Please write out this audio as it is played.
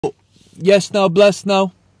Yes, now, bless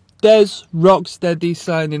now. Des Rocksteady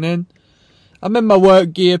signing in. I'm in my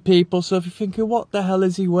work gear, people, so if you're thinking, what the hell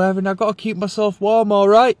is he wearing? I've got to keep myself warm,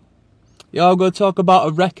 alright? Yeah, I'm going to talk about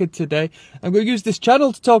a record today. I'm going to use this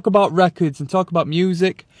channel to talk about records and talk about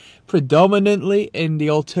music, predominantly in the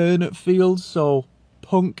alternate fields, so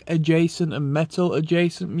punk adjacent and metal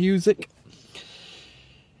adjacent music.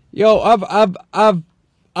 Yo,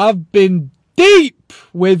 I've been deep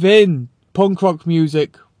within punk rock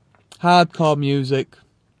music, hardcore music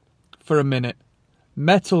for a minute.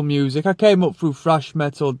 Metal music, I came up through thrash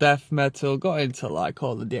metal, death metal, got into like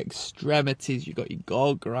all of the extremities. You got your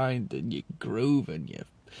gore grind and your groove and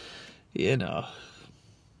you know.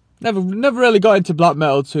 Never really got into black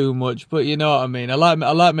metal too much, but you know what I mean. I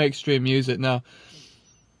like my extreme music now.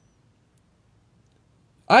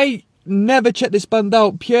 I never checked this band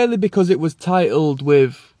out purely because it was titled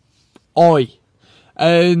with Oi.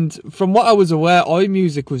 And from what I was aware, Oi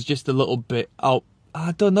music was just a little bit out.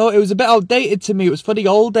 I don't know, it was a bit outdated to me. It was for the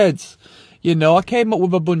old heads. You know, I came up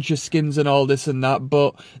with a bunch of skins and all this and that,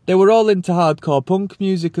 but they were all into hardcore punk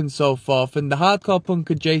music and so forth. And the hardcore punk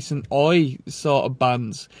adjacent Oi sort of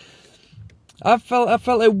bands, I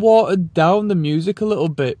felt it watered down the music a little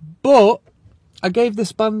bit. But I gave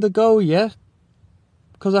this band a go, yeah.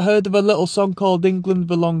 Because I heard of a little song called England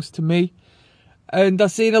Belongs to Me. And I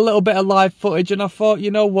seen a little bit of live footage and I thought,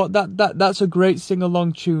 you know what, that's a great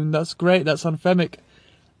sing-along tune. That's great, that's anthemic.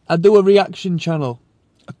 I do a reaction channel,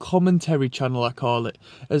 a commentary channel I call it,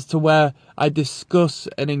 as to where I discuss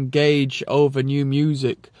and engage over new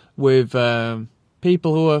music with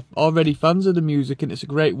people who are already fans of the music, and it's a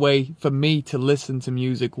great way for me to listen to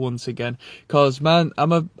music once again. Cause man,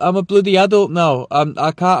 I'm a bloody adult now.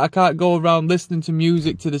 I can't go around listening to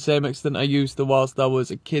music to the same extent I used to whilst I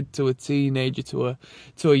was a kid to a teenager to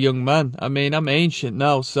a young man. I mean, I'm ancient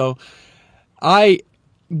now, so I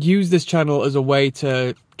use this channel as a way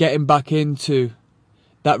to getting back into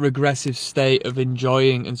that regressive state of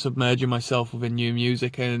enjoying and submerging myself within new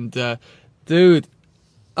music. And dude,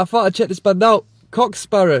 I thought I'd check this band out.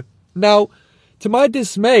 SPARRER. Now, to my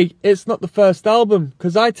dismay, it's not the first album,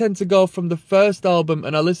 because I tend to go from the first album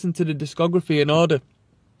and I listen to the discography in order.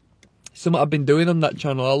 Something I've been doing on that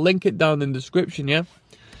channel. I'll link it down in the description, yeah?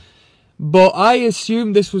 But I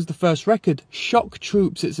assume this was the first record. Shock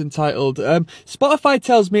Troops, it's entitled. Spotify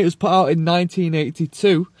tells me it was put out in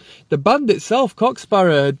 1982. The band itself,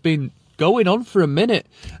 SPARRER, had been going on for a minute.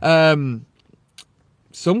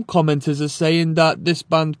 Some commenters are saying that this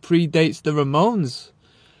band predates the Ramones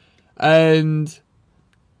and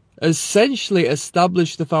essentially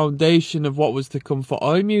established the foundation of what was to come for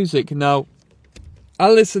Oi music. Now,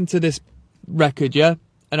 I listened to this record, yeah,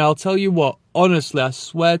 and I'll tell you what, honestly, I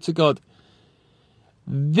swear to God,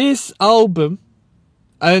 this album,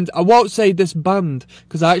 and I won't say this band,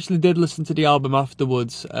 because I actually did listen to the album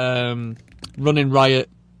afterwards, Running Riot,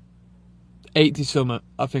 80 Summer,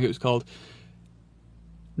 I think it was called.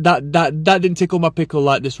 That didn't tickle my pickle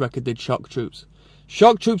like this record did, Shock Troops.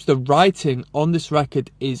 Shock Troops, the writing on this record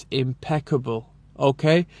is impeccable,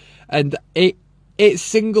 okay? And it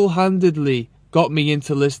single-handedly got me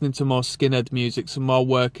into listening to more skinhead music, some more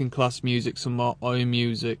working class music, some more Oi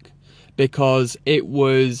music. Because I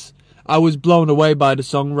was blown away by the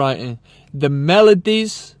songwriting. The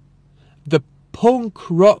melodies, the punk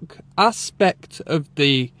rock aspect of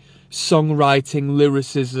the songwriting,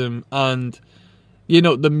 lyricism, and you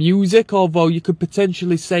know, the music, although you could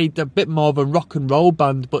potentially say they're a bit more of a rock and roll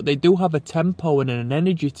band, but they do have a tempo and an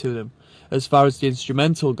energy to them as far as the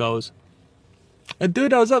instrumental goes. And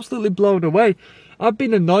dude, I was absolutely blown away. I've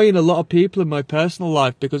been annoying a lot of people in my personal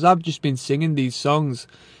life because I've just been singing these songs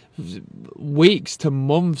weeks to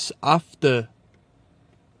months after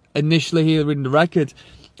initially hearing the record.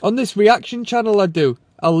 On this reaction channel I do,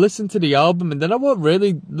 I'll listen to the album and then I won't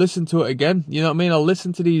really listen to it again. You know what I mean? I'll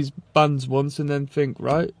listen to these bands once and then think,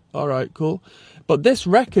 right, alright, cool. But this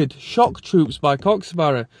record, Shock Troops by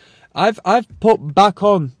SPARRER, I've put back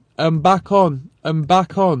on and back on and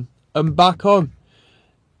back on and back on.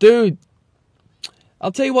 Dude,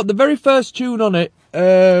 I'll tell you what, the very first tune on it,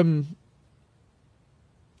 Where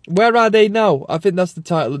Are They Now? I think that's the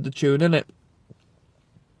title of the tune, innit?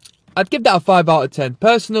 I'd give that a 5 out of 10.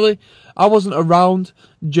 Personally, I wasn't around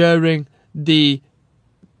during the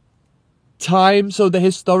time, so the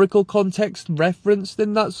historical context referenced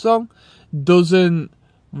in that song doesn't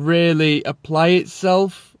really apply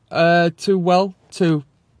itself too well to,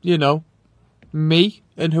 you know, me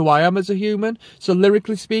and who I am as a human. So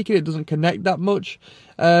lyrically speaking, it doesn't connect that much.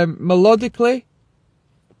 Melodically,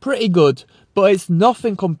 pretty good, but it's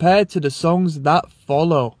nothing compared to the songs that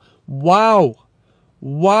follow. Wow.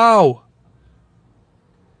 Wow.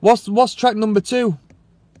 What's track number 2?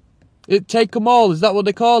 Take 'em all, is that what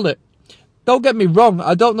they call it? Don't get me wrong,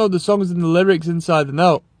 I don't know the songs and the lyrics inside and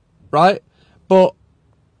out, right? But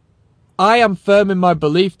I am firm in my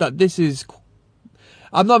belief that this is,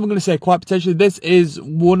 I'm not even going to say quite potentially, this is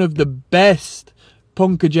one of the best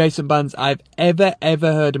punk adjacent bands I've ever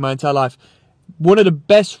heard in my entire life. One of the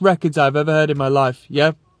best records I've ever heard in my life,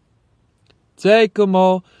 yeah? Take 'em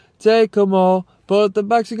all, put the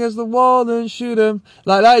backs against the wall and shoot 'em.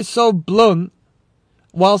 Like, that is so blunt,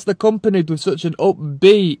 whilst accompanied with such an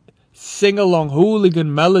upbeat, sing-along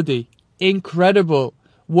hooligan melody. Incredible.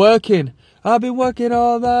 Working. I've been working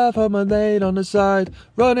all life, I'm a late on the side,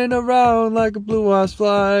 running around like a blue-ass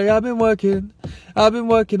fly. I've been working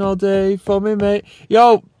all day for me, mate.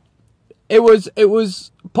 Yo, it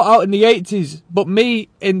was put out in the 80s, but me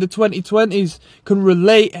in the 2020s can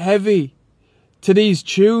relate heavy to these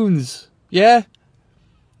tunes, yeah?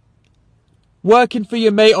 Working for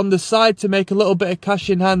your mate on the side to make a little bit of cash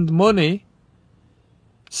in hand money,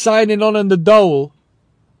 signing on the dole,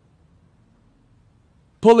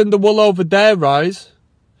 pulling the wool over their eyes.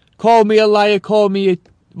 Call me a liar, call me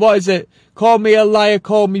call me a liar,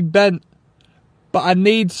 call me bent, but I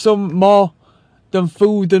need some more than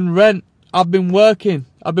food and rent. I've been working.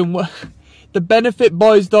 The benefit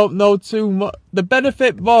boys don't know too much. The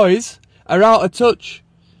benefit boys are out of touch.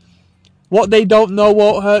 What they don't know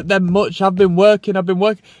won't hurt them much. I've been working.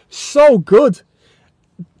 So good.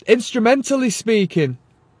 Instrumentally speaking.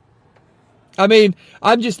 I mean,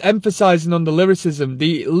 I'm just emphasising on the lyricism.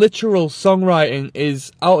 The literal songwriting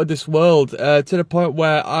is out of this world, to the point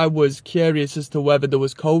where I was curious as to whether there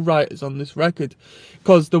was co-writers on this record.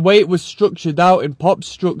 Because the way it was structured out in pop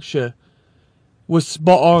structure was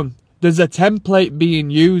spot on. There's a template being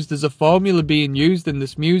used, there's a formula being used in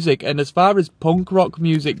this music, and as far as punk rock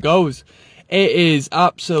music goes, it is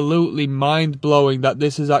absolutely mind-blowing that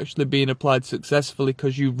this is actually being applied successfully,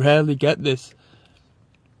 because you rarely get this.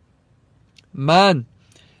 Man,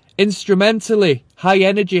 instrumentally, high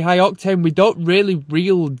energy, high octane, we don't really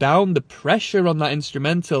reel down the pressure on that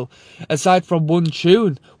instrumental, aside from one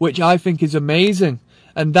tune, which I think is amazing,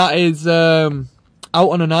 and that is Out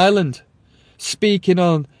on an Island, speaking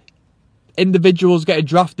on individuals getting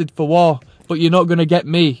drafted for war, but you're not gonna get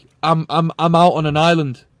me. I'm out on an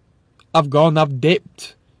island. I've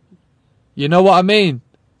dipped. You know what I mean?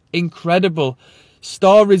 Incredible.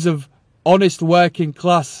 Stories of honest working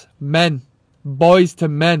class men, boys to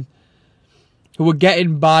men, who are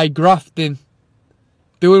getting by, grafting,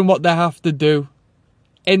 doing what they have to do,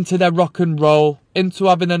 into their rock and roll, into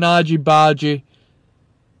having an argy-bargy.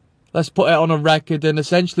 Let's put it on a record and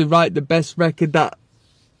essentially write the best record that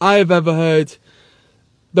I've ever heard.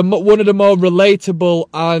 One of the more relatable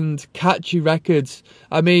and catchy records.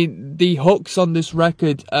 I mean, the hooks on this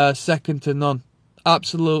record are second to none.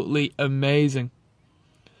 Absolutely amazing.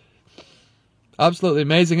 Absolutely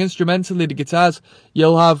amazing. Instrumentally, the guitars,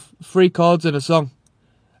 you'll have 3 chords in a song,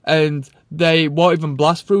 and they won't even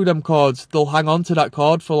blast through them chords. They'll hang on to that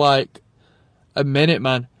chord for like a minute,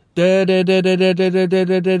 man. And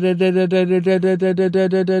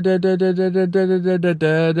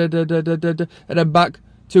then back,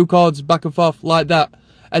 2 chords back and forth like that,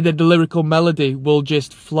 and then the lyrical melody will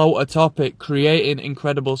just float atop it, creating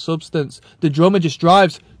incredible substance. The drummer just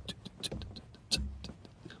drives.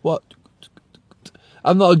 What?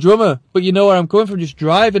 I'm not a drummer, but you know where I'm coming from, just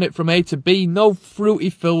driving it from A to B. No fruity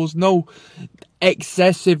fills, no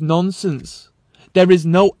excessive nonsense. There is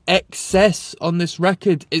no excess on this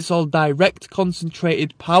record. It's all direct,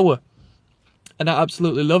 concentrated power. And I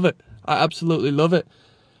absolutely love it. I absolutely love it.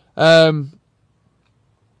 I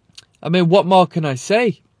mean, what more can I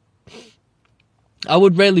say? I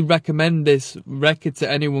would really recommend this record to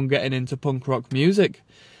anyone getting into punk rock music.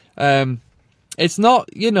 It's not,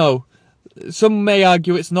 you know, some may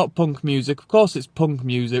argue it's not punk music. Of course it's punk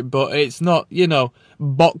music, but it's not, you know,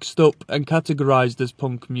 boxed up and categorised as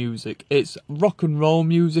punk music. It's rock and roll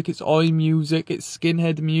music, it's oi music, it's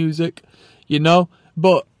skinhead music, you know?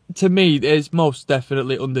 But to me, it's most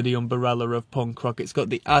definitely under the umbrella of punk rock. It's got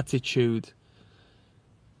the attitude.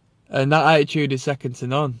 And that attitude is second to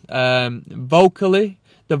none. Vocally,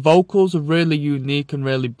 the vocals are really unique and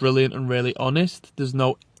really brilliant and really honest. There's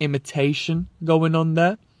no imitation going on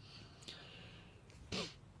there.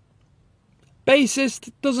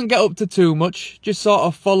 Bassist doesn't get up to too much, just sort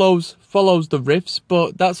of follows the riffs,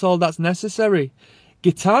 but that's all that's necessary.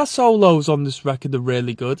 Guitar solos on this record are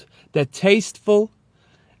really good. They're tasteful,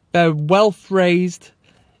 they're well phrased,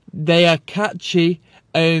 they are catchy,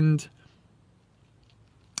 and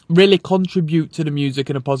really contribute to the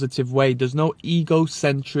music in a positive way. There's no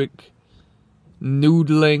egocentric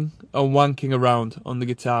noodling and wanking around on the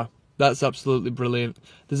guitar. That's absolutely brilliant.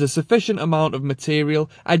 There's a sufficient amount of material.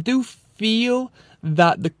 I do feel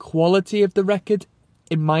that the quality of the record,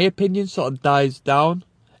 in my opinion, sort of dies down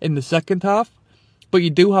in the second half. But you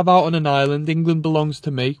do have Out on an Island, England Belongs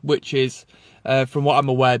to Me, which is, from what I'm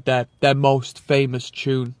aware, their most famous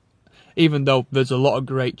tune. Even though there's a lot of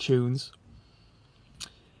great tunes.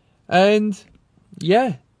 And,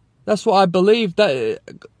 yeah, that's what I believe. That,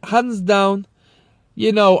 hands down,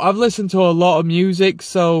 you know, I've listened to a lot of music,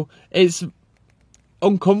 so it's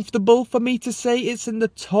uncomfortable for me to say it's in the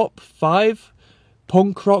top 5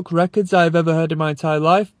 punk rock records I've ever heard in my entire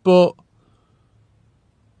life, but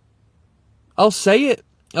I'll say it.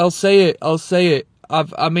 I'll say it.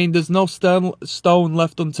 I mean, there's no stone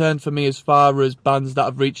left unturned for me as far as bands that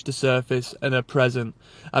have reached the surface and are present.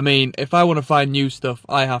 I mean, if I want to find new stuff,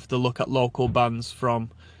 I have to look at local bands from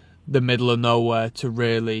the middle of nowhere to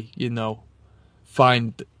really, you know,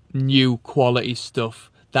 find new quality stuff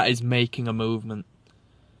that is making a movement.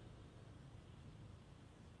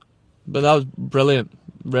 But that was brilliant.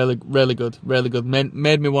 Really good. Really good.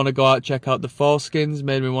 Made me want to go out and check out the Foreskins.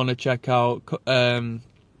 Made me want to check out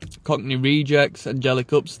Cockney Rejects,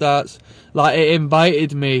 Angelic Upstarts. Like, it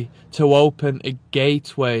invited me to open a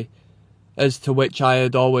gateway as to which I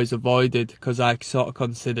had always avoided because I sort of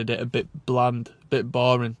considered it a bit bland, a bit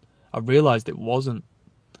boring. I realised it wasn't.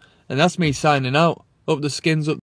 And that's me signing out. Up the skins, up